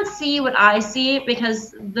 you don't see what I see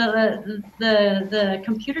because the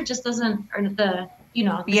computer just doesn't, or the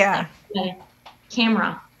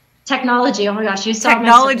camera. Technology, oh my gosh, you saw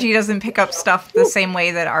Technology doesn't pick up stuff the same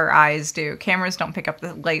way that our eyes do. Cameras don't pick up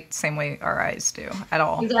the light the same way our eyes do at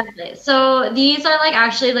all. Exactly. So these are like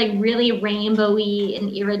actually like really rainbowy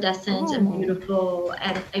and iridescent and beautiful,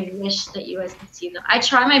 and I wish that you guys could see them. I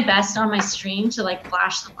try my best on my stream to like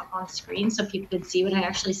flash them up on screen so people could see what I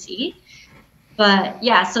actually see. But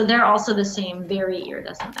yeah, so they're also the same, very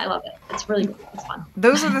iridescent. I love it. It's really cool. It's fun.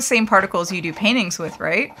 Those are the same particles you do paintings with,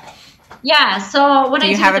 right? Yeah, so when do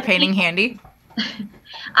you have a painting handy?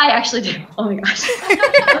 I actually do. Oh my gosh.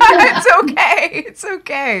 It's okay. It's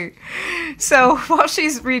okay. So while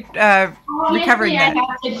she's recovering that. I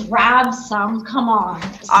have to grab some. Come on.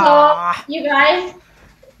 So you guys,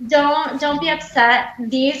 don't be upset.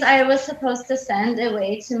 These I was supposed to send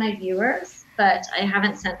away to my viewers, but I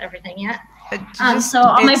haven't sent everything yet. So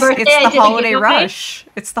on my birthday, it's the holiday rush.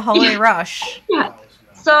 It's the holiday rush. Yeah.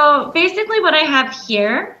 So basically what I have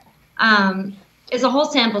here is a whole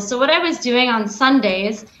sample. So what I was doing on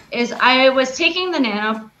Sundays is I was taking the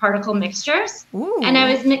nanoparticle mixtures and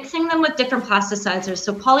I was mixing them with different plasticizers.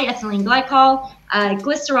 So polyethylene glycol,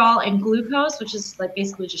 glycerol, and glucose, which is like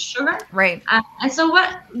basically just sugar. Right. And so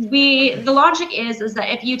what the logic is that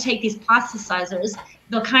if you take these plasticizers,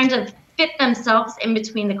 they'll kind of fit themselves in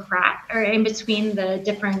between the crack or in between the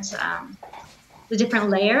different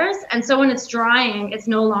layers. And so when it's drying, it's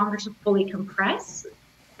no longer to fully compress.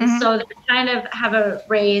 So they kind of have a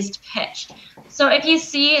raised pitch. So if you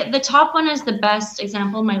see, the top one is the best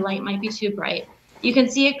example. My light might be too bright. You can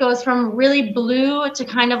see it goes from really blue to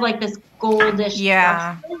kind of like this goldish.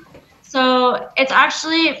 Yeah. Color. So it's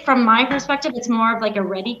actually, from my perspective, it's more of like a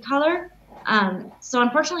reddy color. So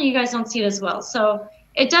unfortunately, you guys don't see it as well. So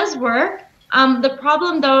it does work. The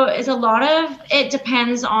problem, though, is a lot of it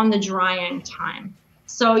depends on the drying time.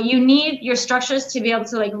 So you need your structures to be able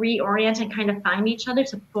to like reorient and kind of find each other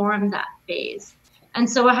to form that phase. And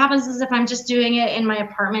so what happens is if I'm just doing it in my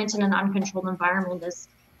apartment in an uncontrolled environment,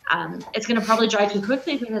 it's going to probably dry too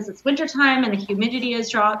quickly because it's wintertime and the humidity is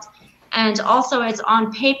dropped. And also it's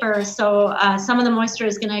on paper, so some of the moisture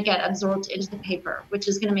is going to get absorbed into the paper, which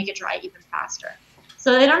is going to make it dry even faster.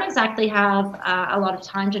 So they don't exactly have a lot of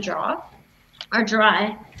time to draw or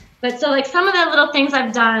dry. But so like some of the little things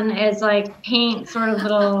I've done is like paint sort of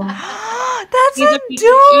little. That's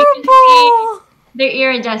adorable. They're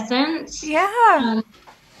iridescent. Yeah.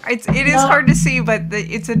 It is hard to see, but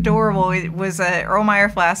it's adorable. It was a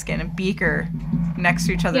Erlenmeyer flask and a beaker next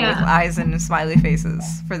to each other with eyes and smiley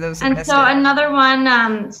faces for those who missed it. And so another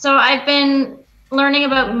one, so I've been learning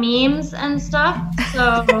about memes and stuff.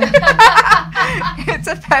 So it's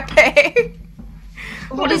a Pepe.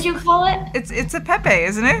 What did you call it? It's a Pepe,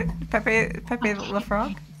 isn't it? Pepe the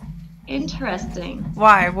Frog? Interesting.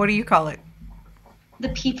 Why? What do you call it? The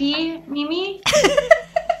pee-pee Mimi?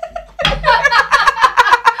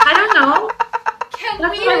 I don't know.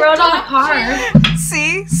 That's what I wrote on the card.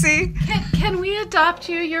 See? Can we adopt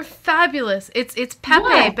you? You're fabulous. It's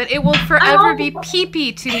Pepe, but it will forever be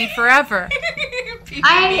pee-pee to me forever.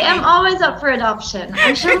 I am always up for adoption.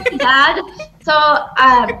 I'm sure my dad. So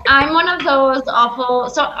I'm one of those awful.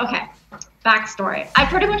 So okay, backstory. I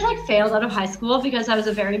pretty much like failed out of high school because I was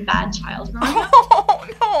a very bad child growing up. Oh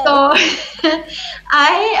no. So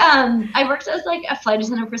I worked as like a flight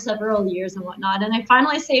attendant for several years and whatnot, and I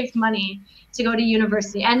finally saved money to go to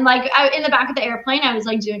university. And like in the back of the airplane, I was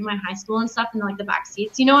like doing my high school and stuff in like the back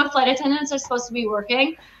seats. You know when flight attendants are supposed to be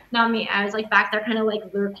working? Not me. I was like back there kind of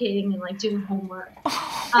like lurking and like doing homework.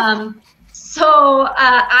 So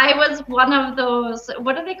I was one of those,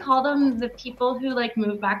 what do they call them? The people who like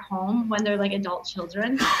move back home when they're like adult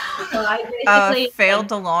children. So I basically failed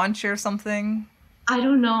to launch or something. I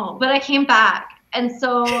don't know, but I came back. And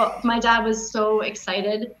so my dad was so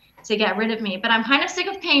excited to get rid of me, but I'm kind of sick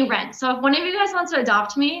of paying rent. So if one of you guys wants to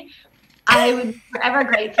adopt me, I would be forever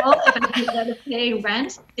grateful if I could get out of paying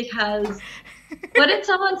rent, because what did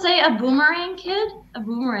someone say? A boomerang kid? A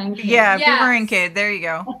boomerang kid. Yeah, Yes. boomerang kid. There you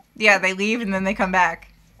go. Yeah, they leave and then they come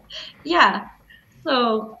back. Yeah.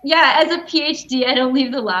 So, yeah, as a PhD, I don't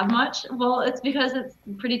leave the lab much. Well, it's because it's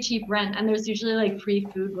pretty cheap rent, and there's usually, like, free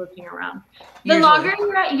food looking around. The Usually. longer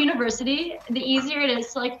you're at university, the easier it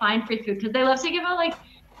is to, like, find free food, because they love to give out, like,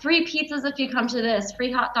 free pizzas if you come to this,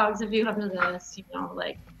 free hot dogs if you come to this, you know,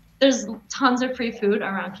 like, there's tons of free food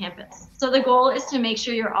around campus. So the goal is to make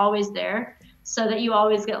sure you're always there so that you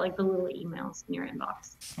always get, like, the little emails in your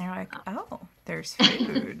inbox. And you're like, oh, there's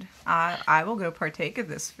food. I will go partake of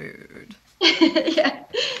this food. Yeah.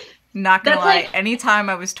 Not gonna That's lie, like- anytime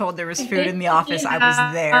I was told there was food in the office, I was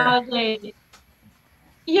there.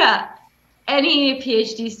 Yeah. Any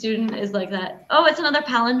PhD student is like that. Oh, it's another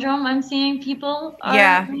palindrome I'm seeing people.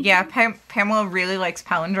 Yeah. Pamela really likes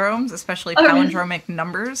palindromes, especially Oh, really? palindromic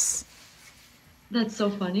numbers. That's so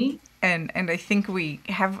funny. And I think we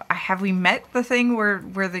have we met the thing where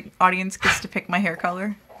the audience gets to pick my hair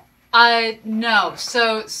color? No.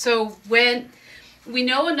 So when we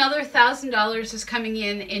know another $1,000 is coming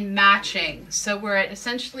in matching, so we're at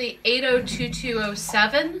essentially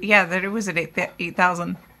 802207. Yeah, that it was at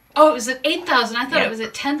 8,000. Oh, it was at 8,000. I thought Yep. it was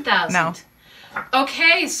at 10,000. No.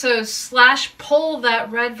 Okay, so / poll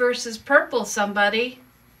that red versus purple, somebody.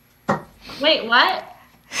 Wait, what?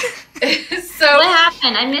 So What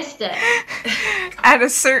happened? I missed it. At a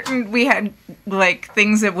certain, we had like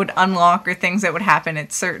things that would unlock or things that would happen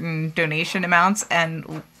at certain donation amounts,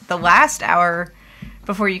 and the last hour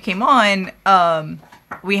before you came on,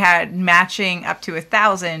 we had matching up to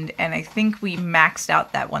 1,000, and I think we maxed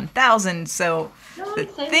out that 1,000. So Oh, the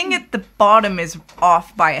exciting. thing at the bottom is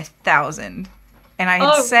off by 1,000, and I had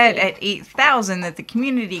Oh, said really? at 8,000 that the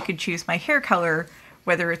community could choose my hair color,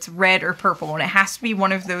 whether it's red or purple, and it has to be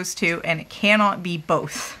one of those two, and it cannot be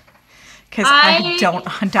both, because I don't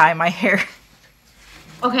dye my hair.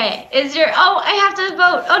 Okay, I have to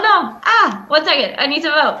vote. Oh no. 1 second. I need to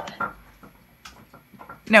vote.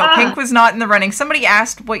 No, pink was not in the running. Somebody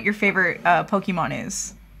asked what your favorite Pokemon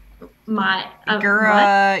is. My what?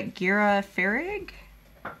 Girafarig?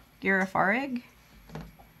 Girafarig?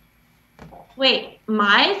 Wait,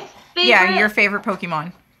 my favorite? Yeah, your favorite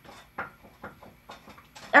Pokemon.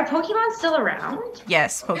 Are Pokemon still around?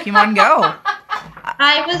 Yes, Pokemon Go.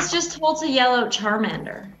 I was just told to yell out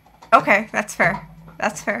Charmander. Okay, that's fair.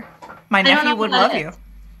 That's fair. My don't know nephew would what that love you. is.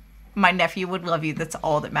 My nephew would love you. That's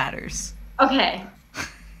all that matters. Okay.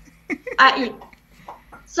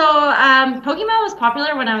 So Pokemon was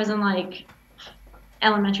popular when I was in like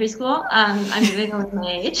elementary school. I'm moving with my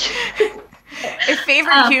age. If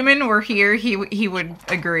favorite human were here, he would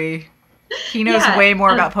agree. He knows way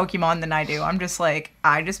more about Pokemon than I do. I'm just like,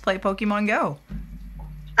 I just play Pokemon Go.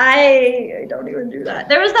 I don't even do that.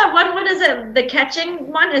 There was that one. What is it? The catching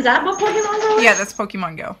one? Is that what Pokemon Go is? Yeah, that's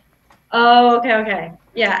Pokemon Go. Oh, okay.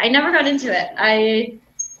 Yeah, I never got into it. I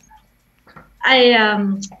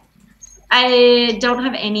don't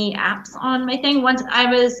have any apps on my thing.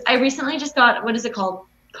 I recently just got, what is it called?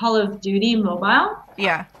 Call of Duty Mobile.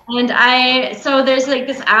 Yeah. And so there's like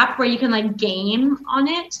this app where you can like game on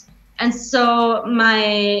it. And so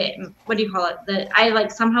what do you call it? I like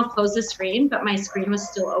somehow closed the screen, but my screen was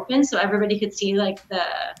still open. So everybody could see like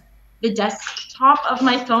the desktop of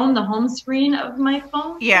my phone, the home screen of my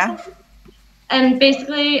phone. Yeah. And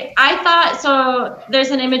basically, I thought, so there's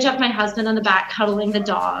an image of my husband on the back cuddling the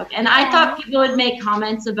dog. And I thought people would make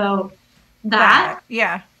comments about that.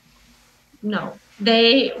 Yeah. No.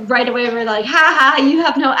 They right away were like, ha ha, you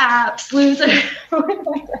have no apps, loser.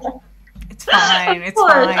 It's fine. It's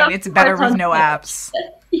course, fine. of It's better course, with no of apps.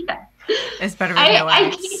 Yeah. It's better with no I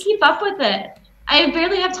apps. can't keep up with it. I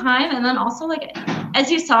barely have time. And then also, like,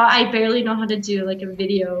 as you saw, I barely know how to do, like, a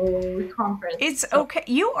video conference. It's okay.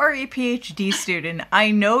 You are a PhD student.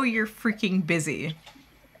 I know you're freaking busy.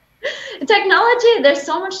 Technology, there's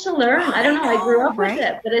so much to learn. I don't know. I grew up right? with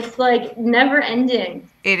it, but it's, like, never ending.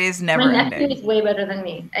 It is never My nephew ending. is way better than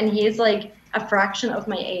me, and he's like a fraction of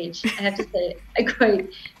my age. I have to say, I'm quite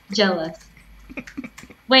jealous.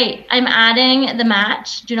 Wait, I'm adding the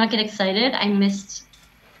match. Do not get excited. I missed.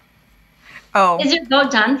 Oh. Is your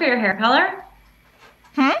vote done for your hair color?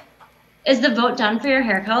 Is the vote done for your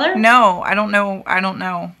hair color? No, I don't know. I don't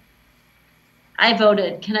know. I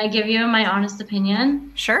voted. Can I give you my honest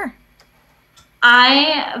opinion? Sure.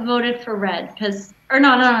 I voted for red because, or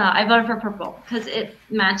no. I voted for purple because it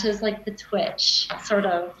matches like the Twitch sort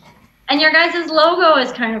of. And your guys' logo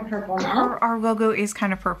is kind of purple, no? Our logo is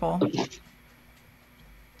kind of purple.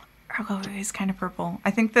 Oh, it is kind of purple.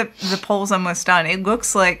 I think the poll's almost done. It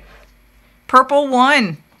looks like purple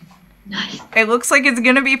won. Nice. It looks like it's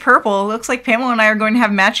going to be purple. It looks like Pamela and I are going to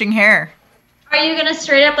have matching hair. Are you gonna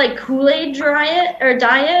straight up like Kool-Aid dye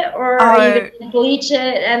it, or are you gonna bleach it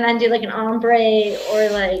and then do like an ombre or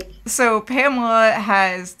like? So Pamela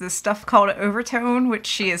has this stuff called overtone, which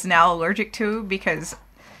she is now allergic to because,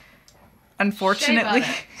 unfortunately,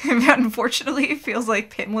 it feels like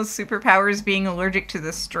Pamela's superpower is being allergic to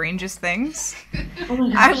the strangest things.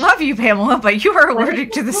 Oh, I love you, Pamela, but you are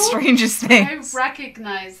allergic to the strangest things. I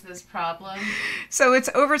recognize this problem. So it's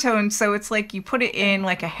overtone, so it's like you put it in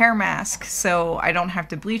like a hair mask, so I don't have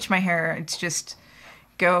to bleach my hair. It's just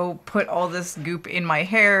go put all this goop in my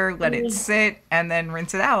hair, let it sit, and then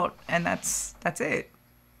rinse it out, and that's it.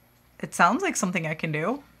 It sounds like something I can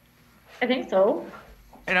do. I think so.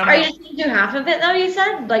 I don't Are know. you just gonna do half of it though? You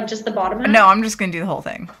said like just the bottom half? No, I'm just gonna do the whole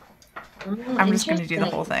thing. Oh, I'm just gonna do the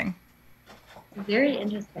whole thing. Very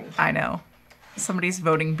interesting. I know. Somebody's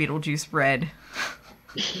voting Beetlejuice red.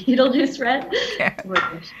 Beetlejuice red? Yeah.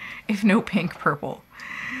 If no pink, purple.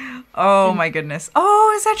 Oh my goodness.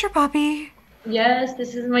 Oh, is that your puppy? Yes,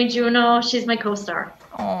 this is my Juno. She's my co-star.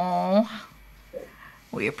 Oh.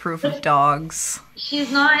 We approve of dogs.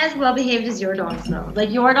 She's not as well behaved as your dogs though. Like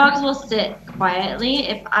your dogs will sit quietly.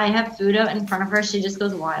 If I have food out in front of her, she just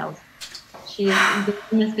goes wild. She's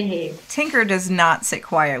misbehaved. Tinker does not sit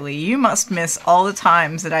quietly. You must miss all the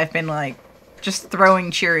times that I've been like just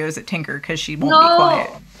throwing Cheerios at Tinker because she won't be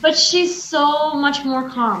quiet. But she's so much more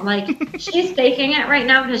calm. Like she's faking it right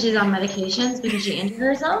now because she's on medications because she injured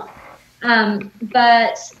herself.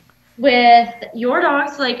 But with your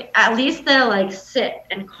dogs, like at least they'll like sit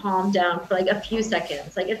and calm down for like a few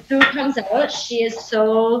seconds. Like if food comes out, she is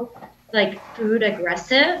so like food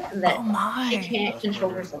aggressive that she can't control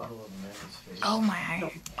herself. Oh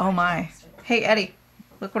my. Oh my. Hey Eddie,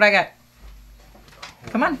 look what I got.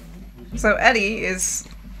 Come on. So Eddie is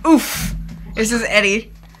oof. This is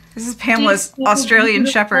Eddie. This is Pamela's Australian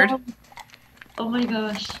Shepherd. Oh my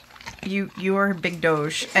gosh. You are a big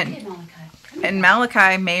doge. And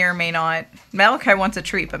Malachi may or may not. Malachi wants a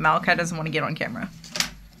treat, but Malachi doesn't want to get on camera.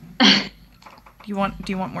 Do you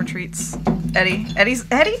want more treats? Eddie. Eddie.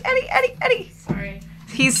 Sorry.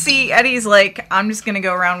 Eddie's like, I'm just gonna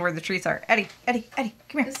go around where the treats are. Eddie, come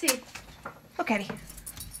here. Let's see. Look, Eddie.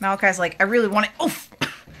 Malachi's like, I really want it. Oof.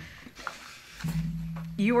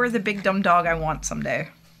 You are the big dumb dog I want someday.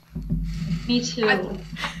 Me too.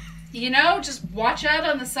 You know, just watch out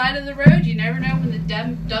on the side of the road. You never know when the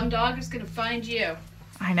dumb dog is going to find you.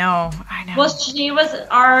 I know. Well,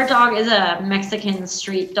 our dog is a Mexican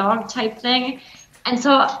street dog type thing. And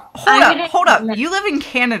so Hold up. You live in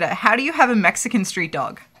Canada. How do you have a Mexican street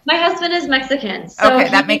dog? My husband is Mexican. So okay,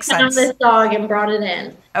 that makes sense. He found this dog and brought it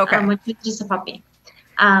in. Okay. Which is just a puppy.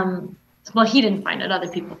 Well, he didn't find it. Other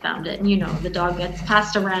people found it. And, you know, the dog gets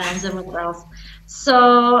passed around and whatever else.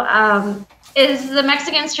 So, is the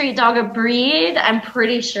Mexican street dog a breed? I'm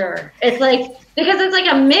pretty sure. It's like, because it's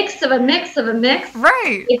like a mix of a mix of a mix.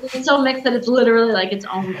 Right. It's so mixed that it's literally like its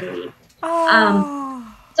own breed.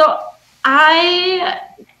 Oh. So I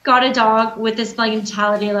got a dog with this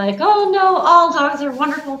mentality like, oh no, all dogs are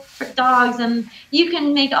wonderful dogs and you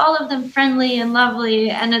can make all of them friendly and lovely.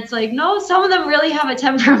 And it's like, no, some of them really have a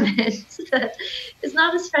temperament that is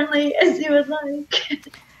not as friendly as you would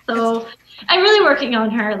like. So I'm really working on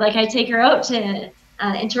her. Like I take her out to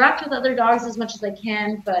interact with other dogs as much as I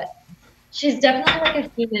can, but she's definitely like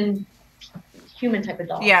a human type of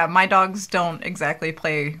dog. Yeah, my dogs don't exactly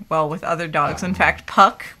play well with other dogs. In fact,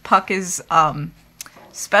 Puck is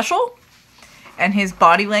special, and his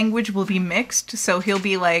body language will be mixed. So he'll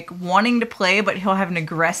be like wanting to play, but he'll have an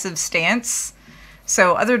aggressive stance.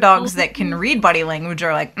 So other dogs that can read body language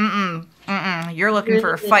are like, you're looking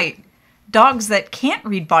for a fight. Dogs that can't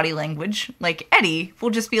read body language, like Eddie,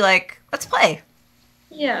 will just be like, let's play.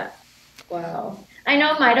 Yeah. Wow. I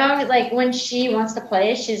know my dog, like, when she wants to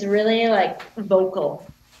play, she's really, like, vocal.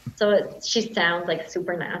 So she sounds, like,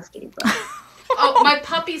 super nasty. But. Oh, my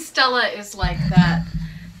puppy Stella is like that.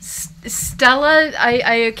 Stella,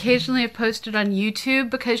 I occasionally have posted on YouTube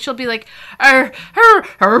because she'll be like, and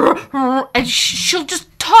she'll just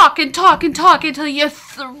talk until you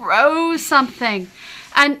throw something.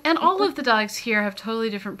 And all of the dogs here have totally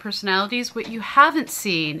different personalities. What you haven't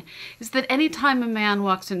seen is that anytime a man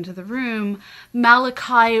walks into the room,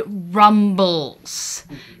 Malachi rumbles.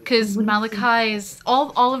 Because Malachi is,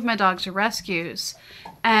 all of my dogs are rescues.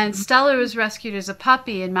 And Stella was rescued as a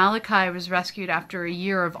puppy, and Malachi was rescued after a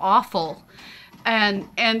year of awful. And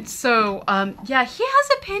so, yeah, he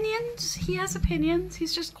has opinions.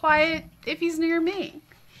 He's just quiet if he's near me.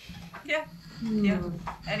 Yeah. Yeah.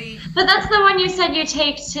 Eddie. But that's the one you said you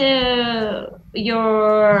take to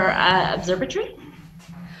your observatory?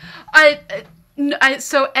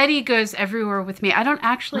 So Eddie goes everywhere with me. I don't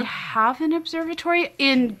actually have an observatory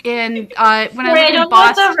in when Sorry, I lived I in don't know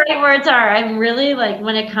what Boston. the right words are. I'm really like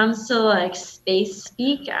when it comes to like space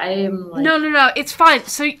speak, I'm like No, it's fine.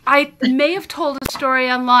 So I may have told a story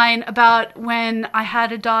online about when I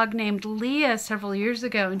had a dog named Leah several years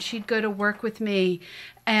ago, and she'd go to work with me,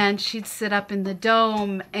 and she'd sit up in the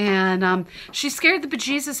dome, and she scared the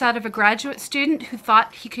bejesus out of a graduate student who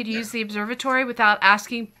thought he could use the observatory without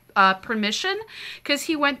asking permission, because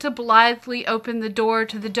he went to blithely open the door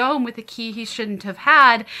to the dome with a key he shouldn't have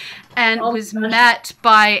had, and was met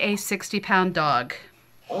by a 60-pound dog.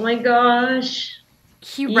 oh my gosh.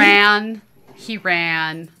 He ran.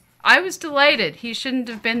 I was delighted. He shouldn't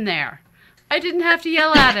have been there. I didn't have to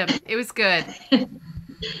yell at him. It was good.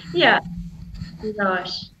 Yeah. Oh my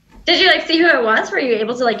gosh. Did you like see who it was? Were you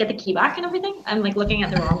able to like get the key back and everything? I'm like looking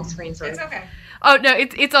at the wrong screen, sorry. It's okay. Oh no,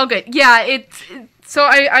 it's all good. Yeah, so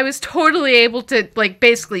I was totally able to like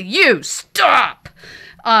basically you stop.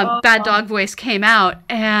 Bad dog voice came out,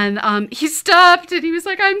 and he stopped, and he was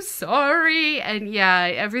like, "I'm sorry," and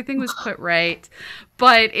yeah, everything was put right.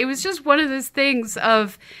 But it was just one of those things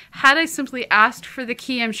of, had I simply asked for the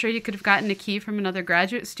key, I'm sure you could have gotten a key from another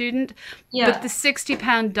graduate student. Yeah. But the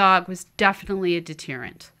 60-pound dog was definitely a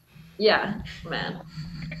deterrent. Yeah, man.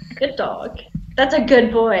 Good dog. That's a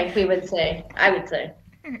good boy, we would say. I would say.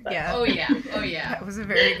 Yeah. Oh yeah. That was a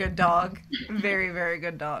very good dog. Very, very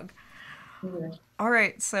good dog. Yeah. All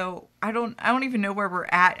right, so I don't even know where we're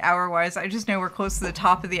at hour-wise. I just know we're close to the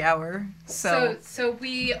top of the hour. So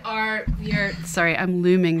we are. Sorry, I'm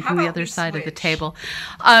looming from the other side of the switch? table.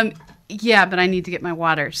 Yeah, but I need to get my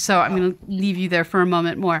water, so I'm going to leave you there for a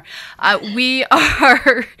moment more. We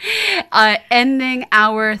are ending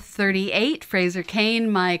hour 38. Fraser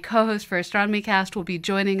Kane, my co-host for Astronomy Cast, will be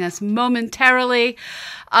joining us momentarily.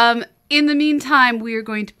 In the meantime, we are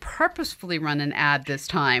going to purposefully run an ad this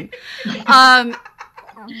time.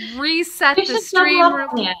 Reset You the should stream. double up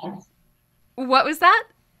on the ads. What was that?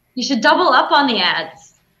 You should double up on the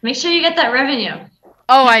ads. Make sure you get that revenue.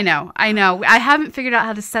 Oh, I know. I haven't figured out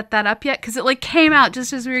how to set that up yet, because it like came out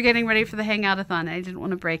just as we were getting ready for the Hangout-a-thon. I didn't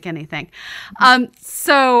want to break anything.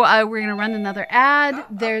 So we're going to run another ad.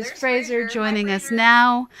 There's Fraser joining us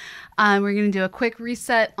now. We're going to do a quick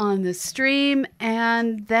reset on the stream,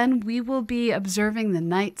 and then we will be observing the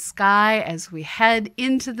night sky as we head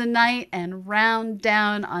into the night and round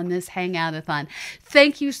down on this Hangout-a-thon.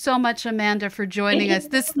 Thank you so much, Amanda, for joining us.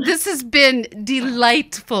 This has been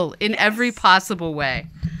delightful in every possible way.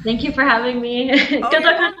 Thank you for having me. Good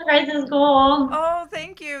luck on your guys' goal. Oh,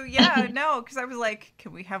 thank you. Yeah, no, because I was like,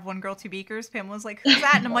 can we have 1Girl2 Beakers? Pamela's like, who's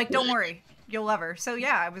that? And I'm like, don't worry. You'll love her. So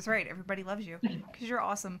yeah, I was right. Everybody loves you because you're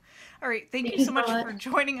awesome. All right. Thank you so much for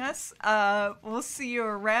joining us. We'll see you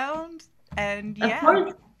around. And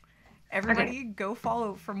yeah, everybody go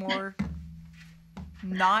follow for more,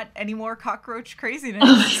 not any more cockroach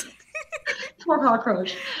craziness. Poor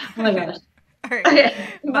cockroach. Oh my gosh. All right. Okay.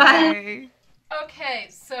 Bye. Okay,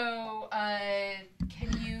 so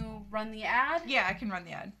can you run the ad? Yeah, I can run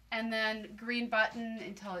the ad. And then green button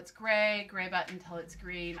until it's gray button until it's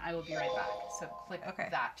green. I will be right back. So click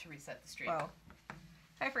that to reset the stream. Wow.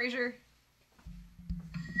 Hi, Fraser.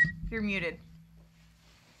 You're muted.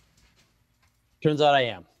 Turns out I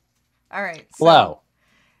am. All right. So Hello.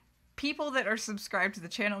 people that are subscribed to the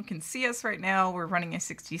channel can see us right now. We're running a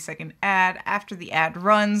 60-second ad. After the ad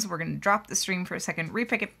runs, we're going to drop the stream for a second,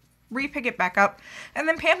 repick it back up, and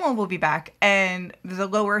then Pamela will be back, and the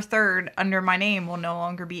lower third under my name will no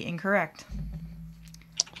longer be incorrect.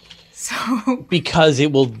 So Because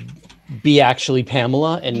it will be actually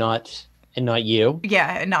Pamela and not you.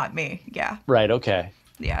 yeah, and not me. Yeah. Right. Okay.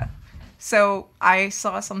 Yeah. So I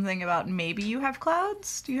saw something about maybe you have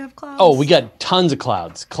clouds. Do you have clouds? Oh, we got tons of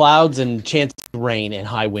clouds. Clouds and chance of rain and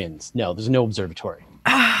high winds. No, there's no observatory.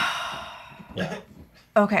 Yeah.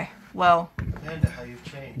 Okay. Well, Amanda, how you've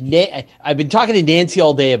changed. I've been talking to Nancy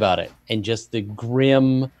all day about it, and just the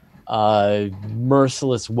grim,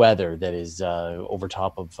 merciless weather that is over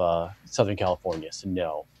top of Southern California. So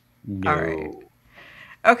no. all right.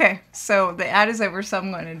 Okay, so the ad is over, so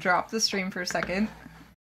I'm going to drop the stream for a second.